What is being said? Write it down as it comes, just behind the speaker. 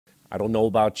I don't know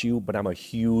about you, but I'm a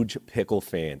huge pickle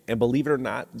fan. And believe it or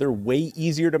not, they're way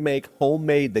easier to make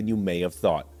homemade than you may have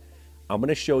thought. I'm going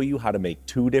to show you how to make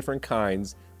two different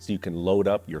kinds so you can load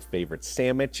up your favorite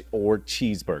sandwich or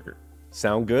cheeseburger.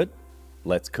 Sound good?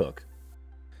 Let's cook.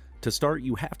 To start,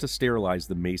 you have to sterilize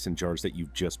the mason jars that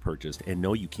you've just purchased, and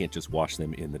no, you can't just wash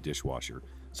them in the dishwasher.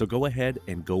 So go ahead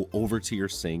and go over to your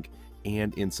sink,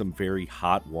 and in some very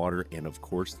hot water, and of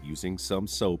course using some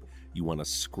soap, you want to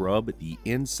scrub the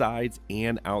insides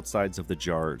and outsides of the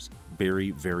jars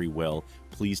very, very well.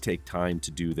 Please take time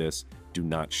to do this. Do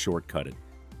not shortcut it.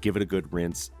 Give it a good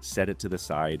rinse, set it to the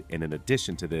side, and in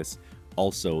addition to this,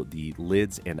 also, the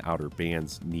lids and outer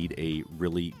bands need a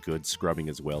really good scrubbing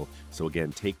as well. So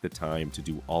again, take the time to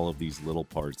do all of these little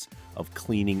parts of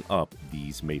cleaning up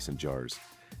these mason jars.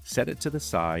 Set it to the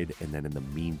side, and then in the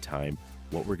meantime,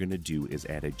 what we're going to do is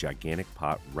add a gigantic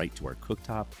pot right to our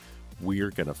cooktop.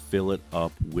 We're going to fill it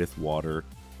up with water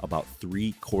about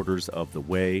 3/4 of the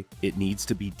way. It needs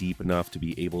to be deep enough to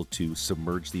be able to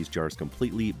submerge these jars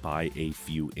completely by a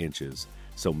few inches.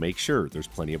 So make sure there's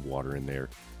plenty of water in there.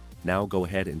 Now go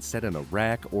ahead and set in a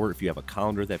rack, or if you have a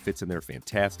colander that fits in there,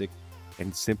 fantastic.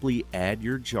 And simply add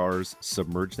your jars,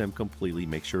 submerge them completely,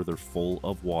 make sure they're full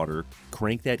of water.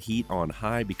 Crank that heat on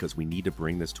high because we need to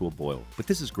bring this to a boil. But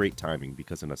this is great timing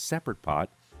because in a separate pot,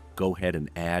 go ahead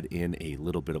and add in a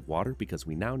little bit of water because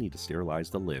we now need to sterilize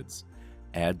the lids.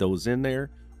 Add those in there.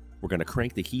 We're going to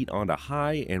crank the heat on to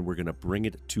high and we're going to bring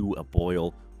it to a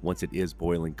boil. Once it is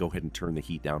boiling, go ahead and turn the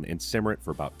heat down and simmer it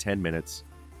for about 10 minutes.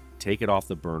 Take it off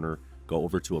the burner, go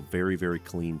over to a very, very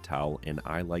clean towel, and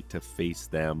I like to face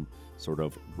them sort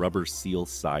of rubber seal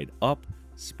side up,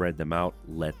 spread them out,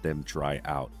 let them dry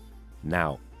out.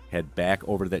 Now, head back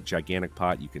over to that gigantic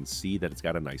pot. You can see that it's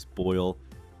got a nice boil.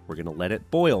 We're going to let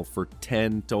it boil for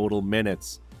 10 total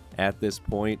minutes. At this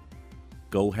point,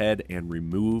 go ahead and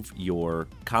remove your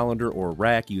colander or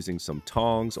rack using some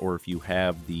tongs, or if you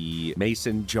have the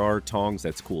mason jar tongs,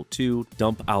 that's cool too.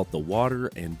 Dump out the water,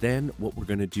 and then what we're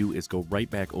going to do is go right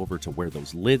back over to where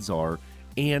those lids are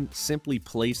and simply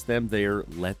place them there.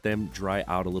 Let them dry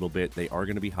out a little bit. They are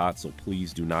going to be hot, so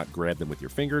please do not grab them with your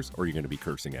fingers or you're going to be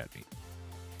cursing at me.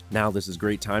 Now this is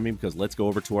great timing because let's go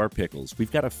over to our pickles.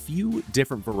 We've got a few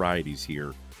different varieties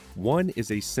here. One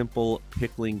is a simple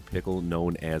pickling pickle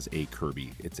known as a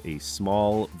Kirby. It's a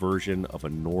small version of a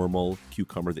normal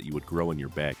cucumber that you would grow in your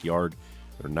backyard.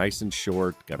 They're nice and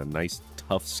short, got a nice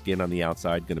tough skin on the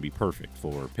outside, going to be perfect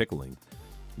for pickling.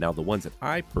 Now the ones that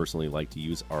I personally like to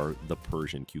use are the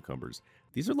Persian cucumbers.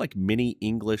 These are like mini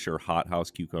English or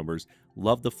hothouse cucumbers.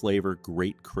 Love the flavor,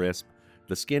 great crisp.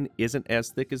 The skin isn't as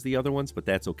thick as the other ones, but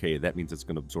that's okay. That means it's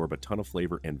going to absorb a ton of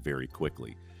flavor and very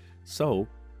quickly. So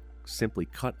simply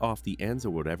cut off the ends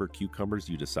of whatever cucumbers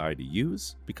you decide to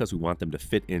use because we want them to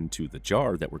fit into the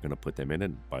jar that we're going to put them in.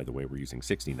 And by the way, we're using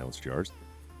 16-ounce jars.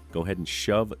 Go ahead and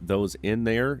shove those in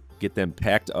there. Get them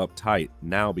packed up tight.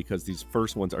 Now, because these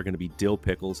first ones are going to be dill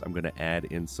pickles, I'm going to add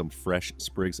in some fresh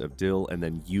sprigs of dill, and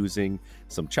then using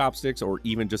some chopsticks or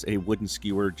even just a wooden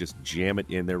skewer, just jam it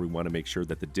in there. We want to make sure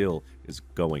that the dill is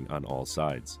going on all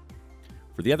sides.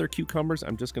 For the other cucumbers,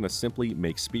 I'm just going to simply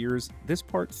make spears. This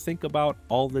part, think about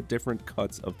all the different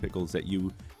cuts of pickles that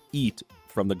you eat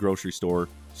from the grocery store.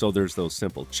 So there's those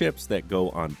simple chips that go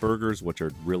on burgers, which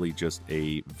are really just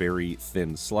a very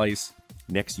thin slice.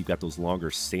 Next, you got those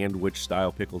longer sandwich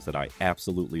style pickles that I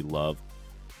absolutely love.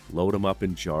 Load them up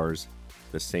in jars.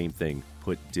 The same thing,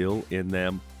 put dill in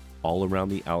them all around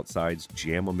the outsides,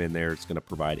 jam them in there. It's going to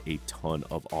provide a ton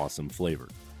of awesome flavor.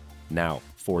 Now,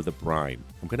 for the brine,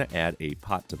 I'm going to add a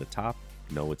pot to the top.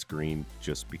 No, it's green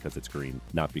just because it's green,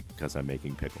 not because I'm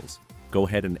making pickles. Go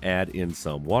ahead and add in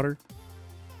some water,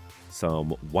 some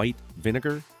white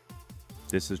vinegar.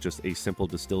 This is just a simple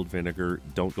distilled vinegar.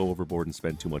 Don't go overboard and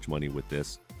spend too much money with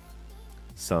this.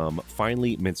 Some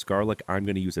finely minced garlic. I'm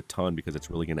going to use a ton because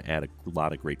it's really going to add a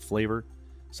lot of great flavor.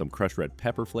 Some crushed red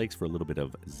pepper flakes for a little bit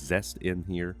of zest in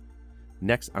here.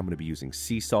 Next, I'm going to be using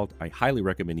sea salt. I highly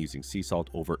recommend using sea salt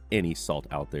over any salt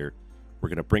out there. We're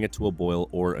going to bring it to a boil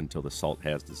or until the salt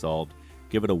has dissolved.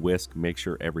 Give it a whisk, make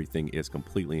sure everything is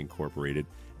completely incorporated.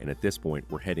 And at this point,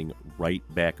 we're heading right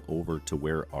back over to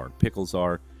where our pickles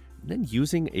are. And then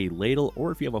using a ladle,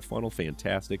 or if you have a funnel,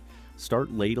 fantastic.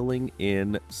 Start ladling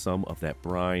in some of that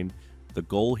brine. The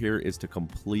goal here is to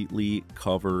completely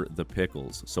cover the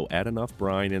pickles. So add enough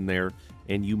brine in there,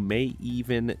 and you may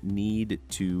even need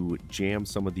to jam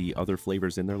some of the other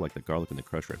flavors in there, like the garlic and the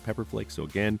crushed red pepper flakes. So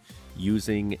again,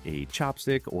 using a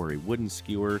chopstick or a wooden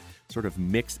skewer, sort of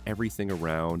mix everything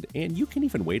around, and you can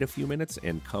even wait a few minutes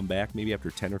and come back maybe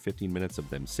after 10 or 15 minutes of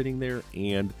them sitting there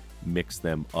and mix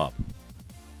them up.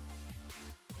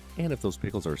 And if those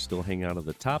pickles are still hanging out of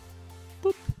the top,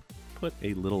 boop, put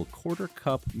a little 1/4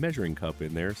 cup measuring cup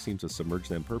in there. Seems to submerge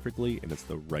them perfectly, and it's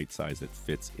the right size that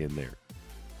fits in there.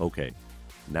 Okay,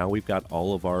 now we've got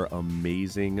all of our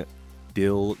amazing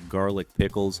dill garlic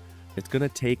pickles. It's going to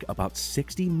take about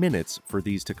 60 minutes for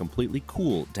these to completely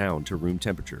cool down to room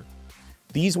temperature.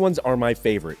 These ones are my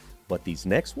favorite, but these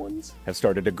next ones have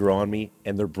started to grow on me,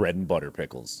 and they're bread and butter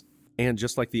pickles. And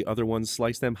just like the other ones,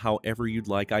 slice them however you'd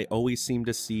like. I always seem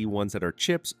to see ones that are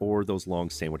chips or those long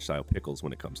sandwich style pickles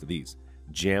when it comes to these.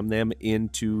 Jam them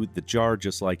into the jar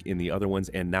just like in the other ones,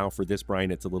 and now for this brine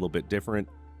it's a little bit different.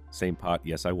 Same pot,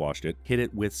 yes, I washed it. Hit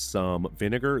it with some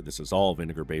vinegar. This is all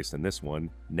vinegar based in this one.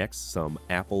 Next, some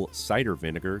apple cider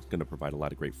vinegar. It's going to provide a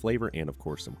lot of great flavor and, of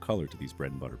course, some color to these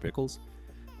bread and butter pickles.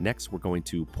 Next, we're going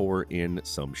to pour in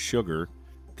some sugar.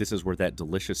 This is where that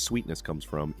delicious sweetness comes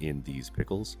from in these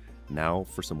pickles. Now,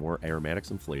 for some more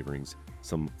aromatics and flavorings,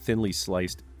 some thinly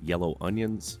sliced yellow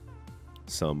onions,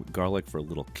 some garlic for a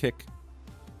little kick,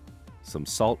 some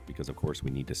salt, because, of course,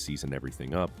 we need to season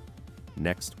everything up.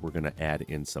 Next, we're going to add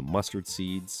in some mustard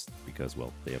seeds because,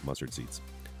 well, they have mustard seeds.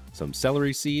 Some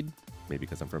celery seed, maybe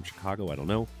because I'm from Chicago, I don't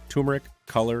know. Turmeric,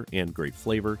 color, and great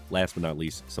flavor. Last but not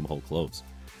least, some whole cloves.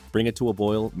 Bring it to a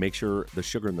boil. Make sure the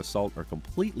sugar and the salt are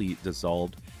completely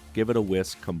dissolved. Give it a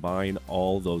whisk. Combine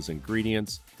all those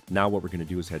ingredients. Now what we're going to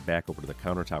do is head back over to the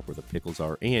countertop where the pickles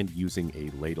are, and using a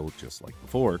ladle just like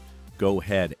before, go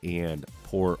ahead and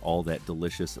pour all that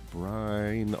delicious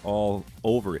brine all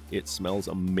over it. It smells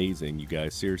amazing, you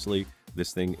guys. Seriously,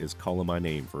 this thing is calling my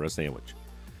name for a sandwich.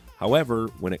 However,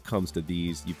 when it comes to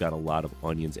these, you've got a lot of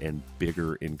onions and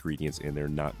bigger ingredients in there,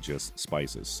 not just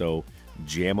spices. So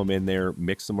jam them in there,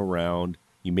 mix them around.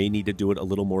 You may need to do it a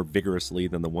little more vigorously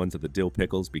than the ones of the dill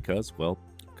pickles because, well,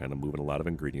 you're kind of moving a lot of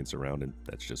ingredients around, and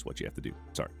that's just what you have to do.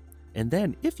 Sorry. And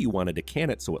then, if you wanted to can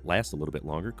it so it lasts a little bit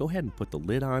longer, go ahead and put the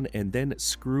lid on and then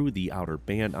screw the outer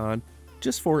band on.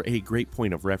 Just for a great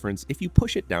point of reference, if you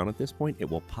push it down at this point, it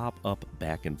will pop up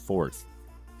back and forth.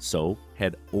 So,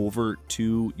 head over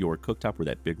to your cooktop where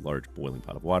that big, large boiling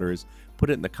pot of water is.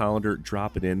 Put it in the colander,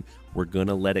 drop it in. We're going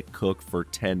to let it cook for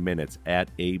 10 minutes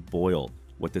at a boil.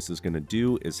 What this is going to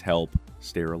do is help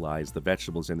sterilize the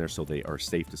vegetables in there so they are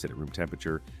safe to sit at room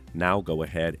temperature. Now go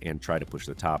ahead and try to push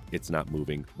the top. It's not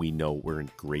moving. We know we're in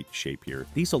great shape here.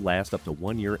 These will last up to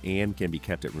 1 year and can be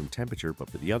kept at room temperature, but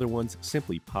for the other ones,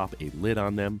 simply pop a lid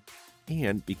on them.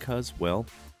 And because, well,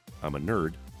 I'm a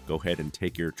nerd, go ahead and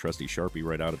take your trusty Sharpie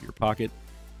right out of your pocket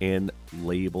and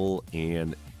label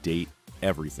and date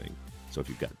everything. So if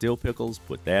you've got dill pickles,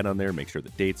 put that on there, make sure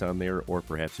the date's on there, or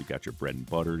perhaps you've got your bread and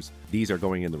butters. These are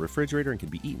going in the refrigerator and can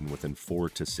be eaten within 4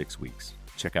 to 6 weeks.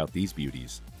 Check out these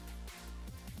beauties.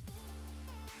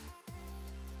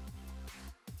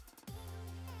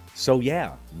 So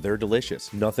yeah, they're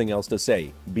delicious. Nothing else to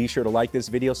say. Be sure to like this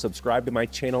video, subscribe to my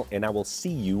channel, and I will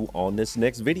see you on this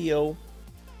next video.